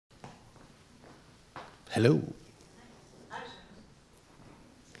Hello.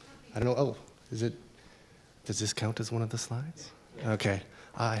 I don't know. Oh, does this count as one of the slides? Okay.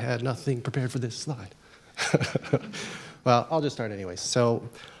 I had nothing prepared for this slide. Well, I'll just start anyways. So,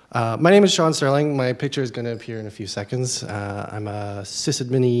 my name is Shawn Sterling. My picture is going to appear in a few seconds. I'm a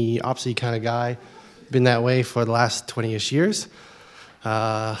sysadmin-y, opsy kind of guy. Been that way for the last 20-ish years.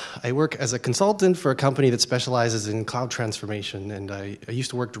 I work as a consultant for a company that specializes in cloud transformation, and I used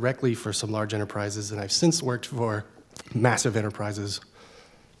to work directly for some large enterprises, and I've since worked for massive enterprises.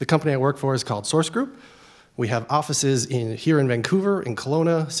 The company I work for is called Source Group. We have offices here in Vancouver, in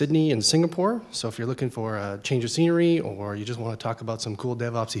Kelowna, Sydney, and Singapore. So if you're looking for a change of scenery or you just want to talk about some cool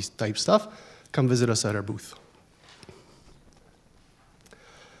DevOps type stuff, come visit us at our booth.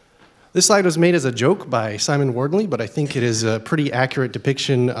 This slide was made as a joke by Simon Wardley, but I think it is a pretty accurate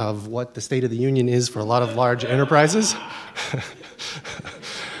depiction of what the State of the Union is for a lot of large enterprises.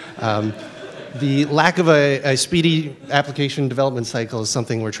 The lack of a speedy application development cycle is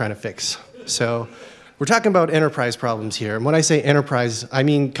something we're trying to fix. So we're talking about enterprise problems here. And when I say enterprise, I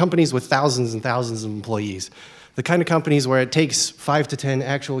mean companies with thousands and thousands of employees. The kind of companies where it takes 5 to 10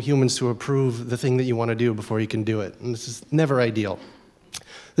 actual humans to approve the thing that you want to do before you can do it. And this is never ideal.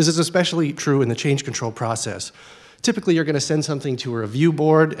 This is especially true in the change control process. Typically, you're going to send something to a review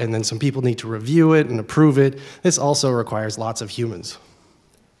board, and then some people need to review it and approve it. This also requires lots of humans.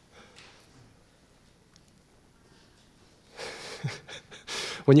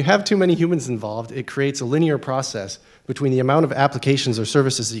 When you have too many humans involved, it creates a linear process between the amount of applications or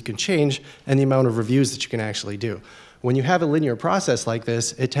services that you can change and the amount of reviews that you can actually do. When you have a linear process like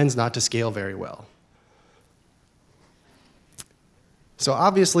this, it tends not to scale very well. So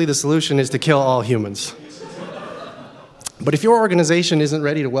obviously, the solution is to kill all humans. But if your organization isn't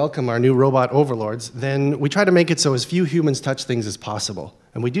ready to welcome our new robot overlords, then we try to make it so as few humans touch things as possible.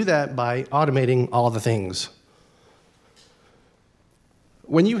 And we do that by automating all the things.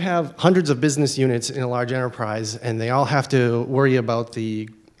 When you have hundreds of business units in a large enterprise and they all have to worry about the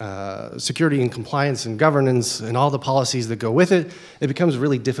security and compliance and governance and all the policies that go with it, it becomes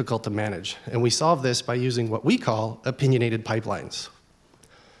really difficult to manage. And we solve this by using what we call opinionated pipelines.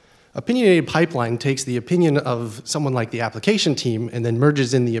 Opinionated pipeline takes the opinion of someone like the application team and then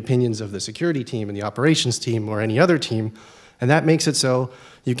merges in the opinions of the security team and the operations team or any other team, and that makes it so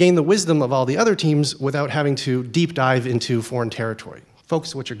you gain the wisdom of all the other teams without having to deep dive into foreign territory.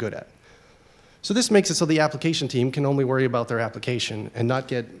 Focus what you're good at. So this makes it so the application team can only worry about their application and not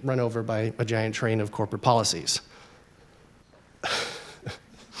get run over by a giant train of corporate policies.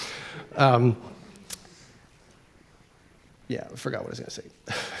 Yeah, I forgot what I was going to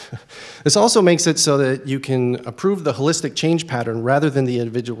say. This also makes it so that you can approve the holistic change pattern rather than the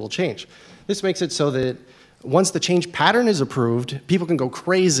individual change. This makes it so that once the change pattern is approved, people can go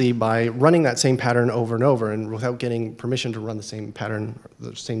crazy by running that same pattern over and over and without getting permission to run the same pattern,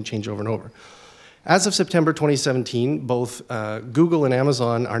 the same change over and over. As of September 2017, both Google and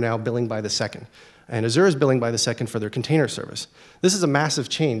Amazon are now billing by the second, and Azure is billing by the second for their container service. This is a massive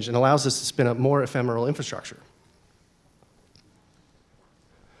change and allows us to spin up more ephemeral infrastructure.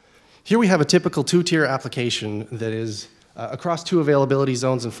 Here we have a typical two-tier application that is across two availability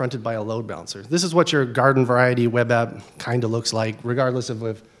zones and fronted by a load balancer. This is what your garden variety web app kind of looks like, regardless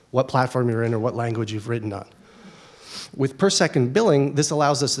of what platform you're in or what language you've written on. With per second billing, this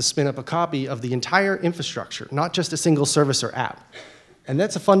allows us to spin up a copy of the entire infrastructure, not just a single service or app. And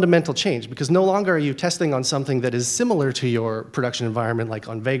that's a fundamental change because no longer are you testing on something that is similar to your production environment, like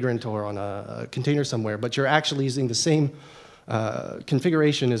on Vagrant or on a container somewhere, but you're actually using the same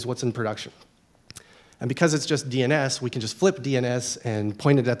configuration as what's in production. And because it's just DNS, we can just flip DNS and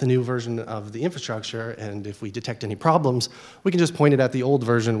point it at the new version of the infrastructure, and if we detect any problems, we can just point it at the old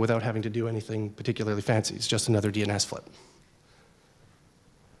version without having to do anything particularly fancy. It's just another DNS flip.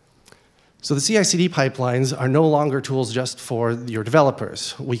 So the CI/CD pipelines are no longer tools just for your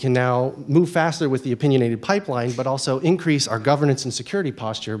developers. We can now move faster with the opinionated pipeline, but also increase our governance and security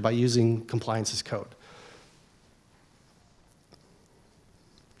posture by using compliance as code.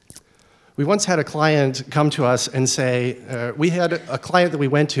 We once had a client come to us and say, we had a client that we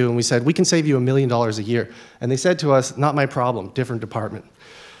went to and we said, we can save you $1 million a year. And they said to us, not my problem, different department.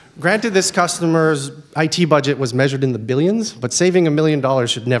 Granted, this customer's IT budget was measured in the billions, but saving $1 million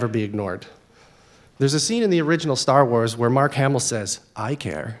should never be ignored. There's a scene in the original Star Wars where Mark Hamill says, I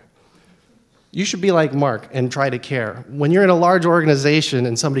care. You should be like Mark and try to care. When you're in a large organization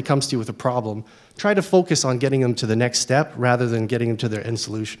and somebody comes to you with a problem, try to focus on getting them to the next step rather than getting them to their end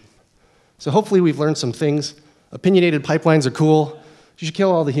solution. So hopefully we've learned some things. Opinionated pipelines are cool. You should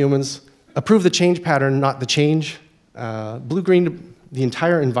kill all the humans. Approve the change pattern, not the change. Blue-green the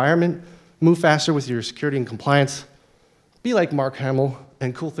entire environment. move faster with your security and compliance, be like Mark Hamill,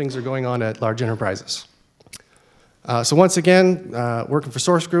 and cool things are going on at large enterprises. So once again, working for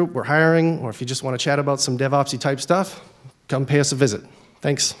Source Group, we're hiring, or if you just want to chat about some DevOpsy type stuff, come pay us a visit.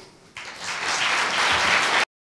 Thanks.